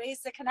and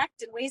ways to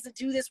connect and ways to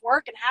do this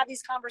work and have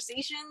these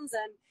conversations.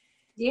 And,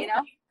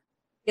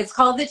 it's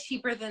called the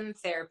Cheaper Than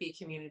Therapy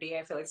community.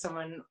 I feel like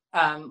someone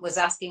was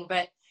asking,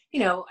 but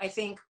I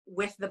think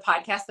with the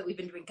podcast that we've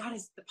been doing, God,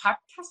 has the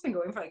podcast been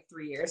going for like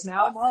 3 years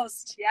now?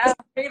 Almost. Yeah.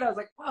 I was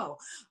like, whoa.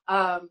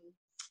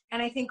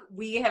 And I think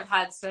we have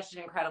had such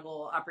an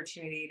incredible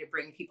opportunity to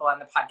bring people on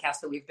the podcast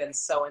that we've been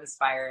so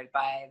inspired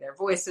by their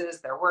voices,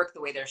 their work,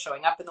 the way they're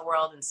showing up in the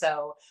world. And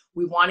so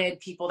we wanted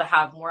people to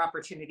have more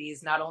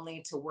opportunities, not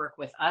only to work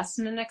with us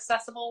in an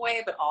accessible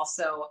way, but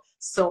also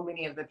so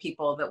many of the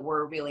people that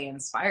we're really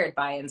inspired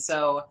by. And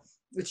so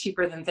the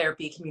Cheaper Than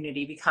Therapy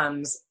community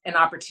becomes an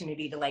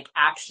opportunity to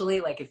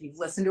actually, if you've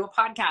listened to a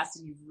podcast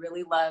and you've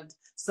really loved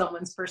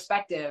someone's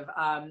perspective.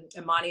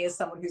 Imani is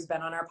someone who's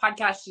been on our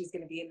podcast. She's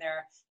going to be in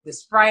there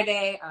this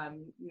Friday.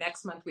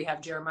 Next month, we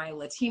have Jeremiah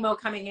Latimo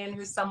coming in,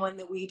 who's someone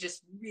that we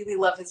just really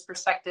love his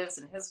perspectives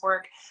and his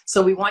work.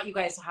 So we want you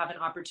guys to have an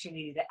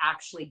opportunity to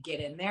actually get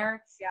in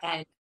there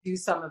and do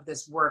some of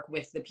this work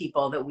with the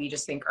people that we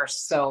just think are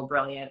so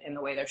brilliant in the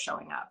way they're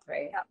showing up,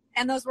 right? Yeah.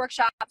 And those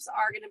workshops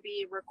are going to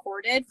be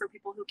recorded for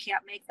people who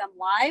can't make them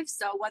live.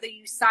 So whether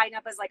you sign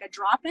up as a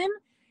drop-in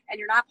and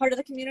you're not part of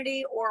the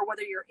community, or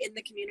whether you're in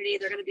the community,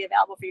 they're going to be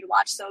available for you to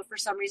watch. So for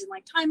some reason,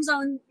 time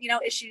zone,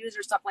 issues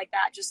or stuff like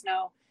that, just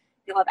know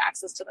you'll have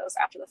access to those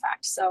after the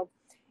fact. So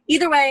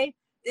either way,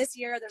 this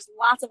year, there's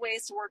lots of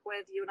ways to work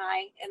with you and I,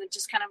 and it's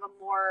just kind of a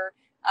more,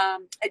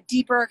 a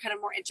deeper, kind of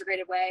more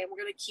integrated way. And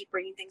we're going to keep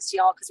bringing things to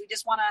y'all because we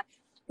just want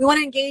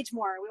to engage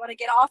more. We want to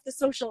get off the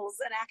socials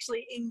and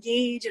actually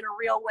engage in a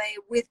real way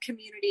with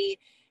community.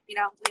 We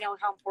know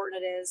how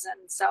important it is.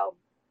 And so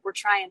we're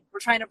trying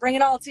to bring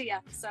it all to you.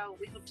 So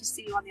we hope to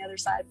see you on the other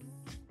side.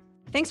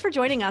 Thanks for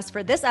joining us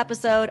for this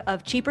episode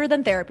of Cheaper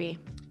Than Therapy.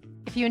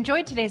 If you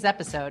enjoyed today's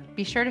episode,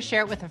 be sure to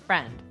share it with a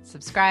friend,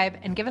 subscribe,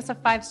 and give us a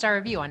 5-star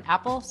review on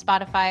Apple,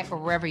 Spotify, or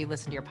wherever you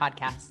listen to your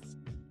podcasts.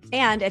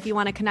 And if you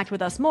want to connect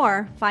with us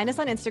more, find us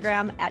on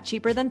Instagram at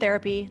Cheaper Than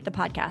Therapy, the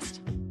podcast.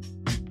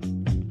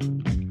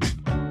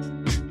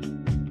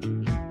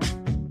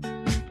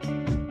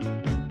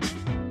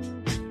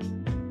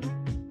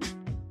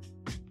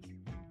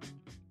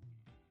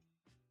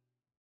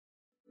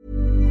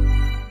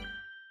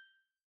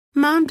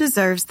 Mom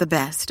deserves the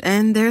best,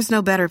 and there's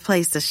no better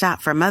place to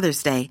shop for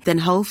Mother's Day than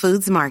Whole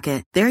Foods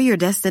Market. They're your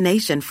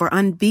destination for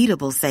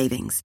unbeatable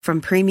savings,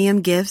 from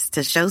premium gifts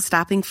to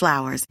show-stopping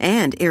flowers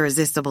and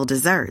irresistible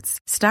desserts.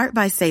 Start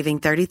by saving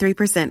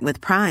 33%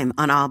 with Prime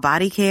on all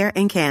body care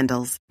and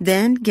candles.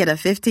 Then get a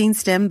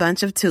 15-stem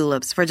bunch of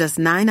tulips for just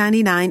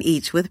 $9.99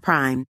 each with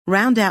Prime.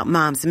 Round out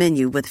Mom's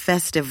menu with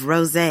festive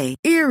rosé,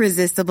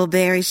 irresistible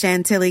berry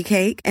chantilly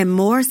cake, and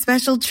more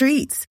special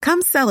treats.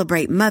 Come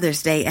celebrate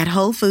Mother's Day at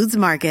Whole Foods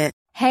Market.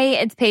 Hey,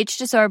 it's Paige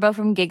DeSorbo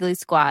from Giggly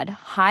Squad.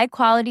 High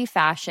quality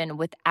fashion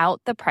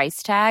without the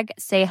price tag.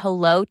 Say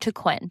hello to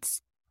Quince.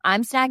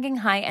 I'm snagging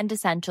high-end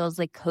essentials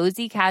like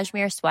cozy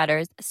cashmere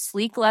sweaters,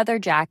 sleek leather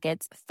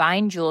jackets,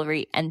 fine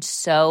jewelry, and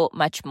so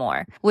much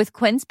more. With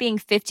Quince being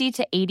 50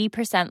 to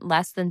 80%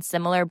 less than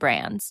similar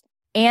brands.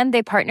 And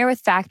they partner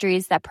with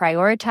factories that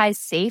prioritize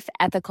safe,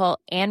 ethical,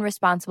 and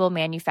responsible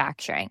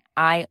manufacturing.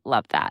 I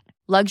love that.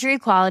 Luxury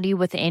quality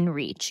within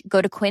reach.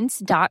 Go to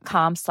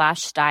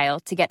quince.com/style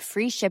to get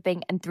free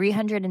shipping and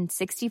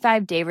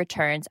 365-day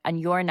returns on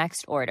your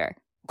next order.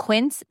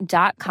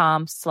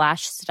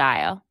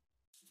 Quince.com/style.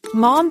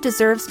 Mom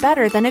deserves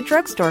better than a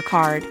drugstore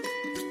card.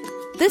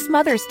 This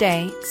Mother's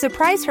Day,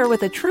 surprise her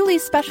with a truly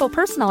special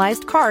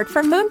personalized card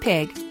from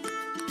Moonpig.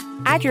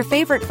 Add your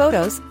favorite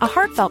photos, a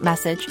heartfelt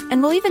message,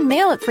 and we'll even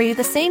mail it for you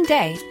the same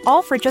day,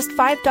 all for just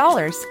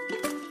 $5.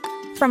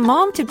 From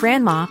mom to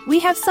grandma, we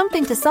have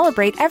something to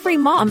celebrate every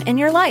mom in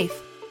your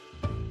life.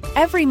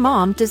 Every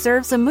mom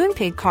deserves a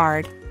Moonpig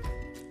card.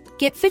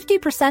 Get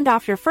 50%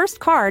 off your first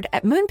card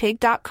at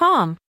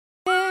Moonpig.com.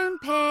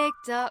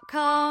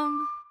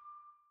 Moonpig.com.